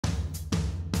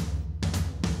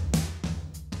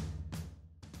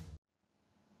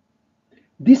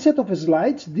This set of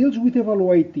slides deals with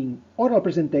evaluating oral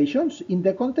presentations in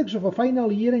the context of a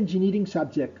final year engineering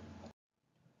subject.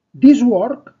 This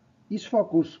work is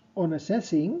focused on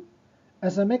assessing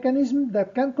as a mechanism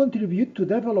that can contribute to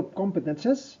develop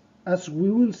competences, as we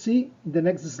will see in the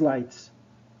next slides.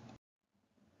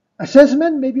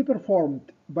 Assessment may be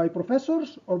performed by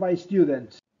professors or by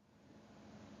students.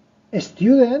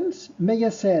 Students may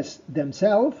assess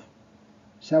themselves,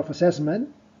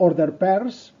 self-assessment, or their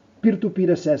peers, peer-to-peer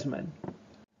assessment.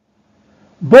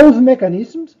 Both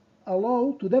mechanisms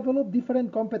allow to develop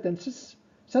different competences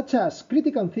such as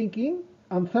critical thinking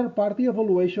and third-party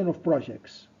evaluation of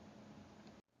projects.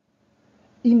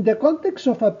 In the context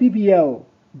of a PBL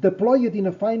deployed in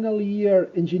a final year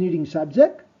engineering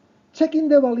subject, checking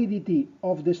the validity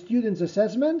of the students'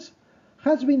 assessments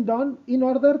has been done in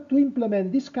order to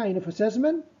implement this kind of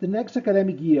assessment the next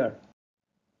academic year.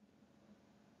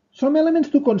 Some elements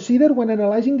to consider when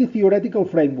analyzing the theoretical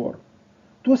framework.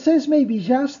 To assess may be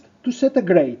just to set a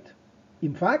grade,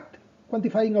 in fact,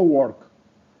 quantifying a work,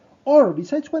 or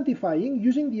besides quantifying,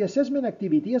 using the assessment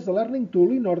activity as the learning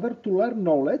tool in order to learn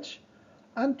knowledge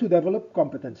and to develop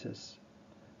competences.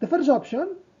 The first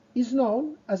option is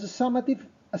known as a summative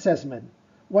assessment,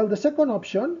 while the second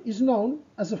option is known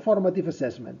as a formative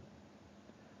assessment.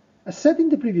 As said in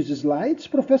the previous slides,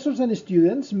 professors and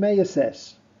students may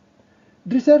assess.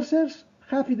 Researchers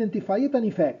have identified an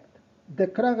effect, the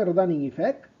Kruger-Dunning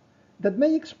effect, that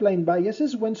may explain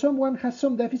biases when someone has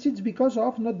some deficits because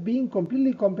of not being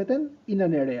completely competent in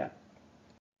an area.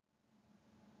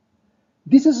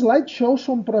 This slide shows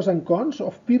some pros and cons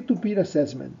of peer-to-peer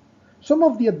assessment. Some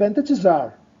of the advantages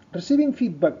are receiving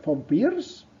feedback from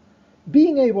peers,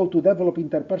 being able to develop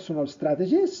interpersonal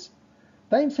strategies,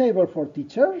 time saver for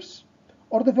teachers,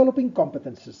 or developing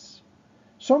competences.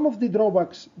 Some of the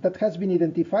drawbacks that has been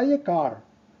identified are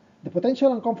the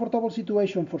potential uncomfortable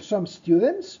situation for some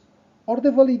students or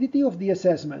the validity of the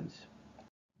assessments.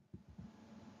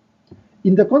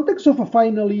 In the context of a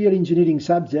final year engineering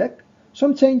subject,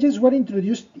 some changes were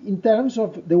introduced in terms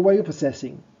of the way of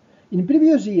assessing. In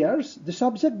previous years, the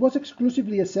subject was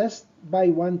exclusively assessed by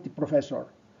one professor.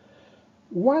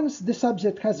 Once the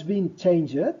subject has been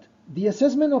changed, the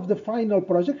assessment of the final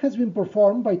project has been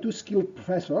performed by two skilled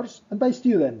professors and by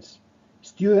students.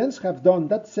 Students have done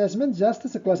that assessment just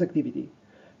as a class activity.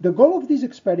 The goal of this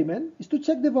experiment is to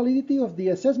check the validity of the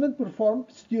assessment performed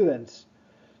by students,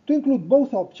 to include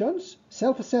both options,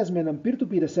 self-assessment and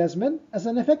peer-to-peer assessment, as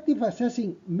an effective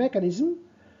assessing mechanism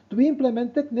to be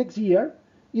implemented next year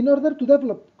in order to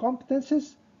develop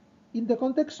competences in the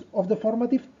context of the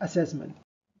formative assessment.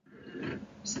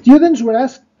 Students were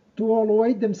asked to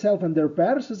evaluate themselves and their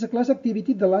peers as a class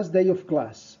activity the last day of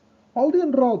class. All the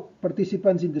enrolled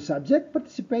participants in the subject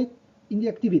participate in the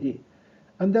activity,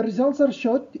 and the results are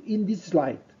shown in this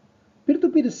slide.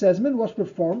 Peer-to-peer assessment was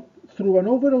performed through an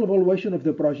overall evaluation of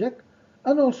the project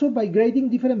and also by grading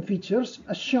different features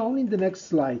as shown in the next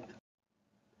slide.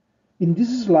 In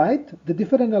this slide, the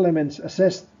different elements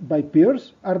assessed by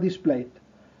peers are displayed,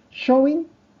 showing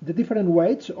the different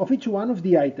weights of each one of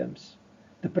the items.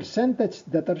 The percentage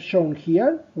that are shown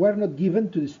here were not given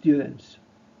to the students.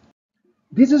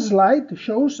 This slide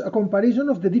shows a comparison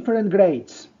of the different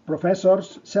grades: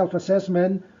 professors,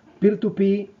 self-assessment,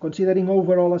 peer-to-peer, considering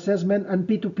overall assessment, and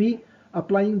P2P,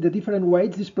 applying the different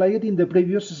weights displayed in the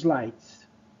previous slides.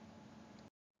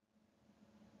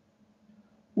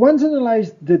 Once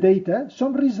analyzed the data,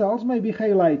 some results may be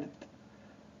highlighted.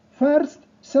 First,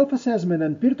 self-assessment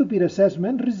and peer-to-peer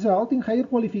assessment result in higher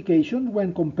qualification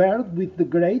when compared with the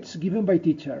grades given by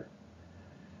teacher.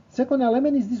 Second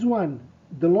element is this one.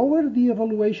 The lower the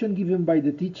evaluation given by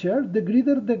the teacher, the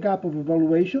greater the gap of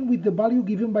evaluation with the value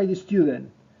given by the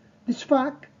student. This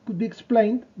fact could be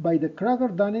explained by the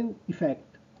Kruger-Dunning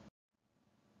effect.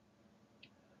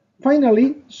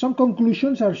 Finally, some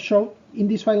conclusions are shown in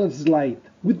this final slide,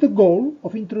 with the goal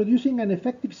of introducing an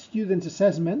effective student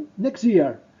assessment next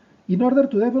year in order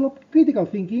to develop critical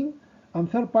thinking and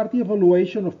third-party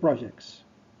evaluation of projects.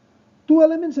 Two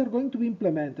elements are going to be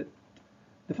implemented.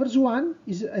 The first one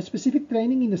is a specific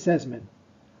training in assessment,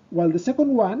 while the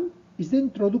second one is the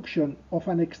introduction of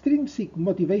an extrinsic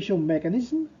motivation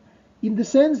mechanism, in the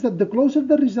sense that the closer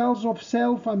the results of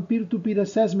self and peer-to-peer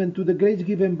assessment to the grades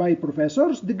given by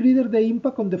professors, the greater the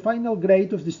impact on the final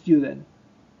grade of the student.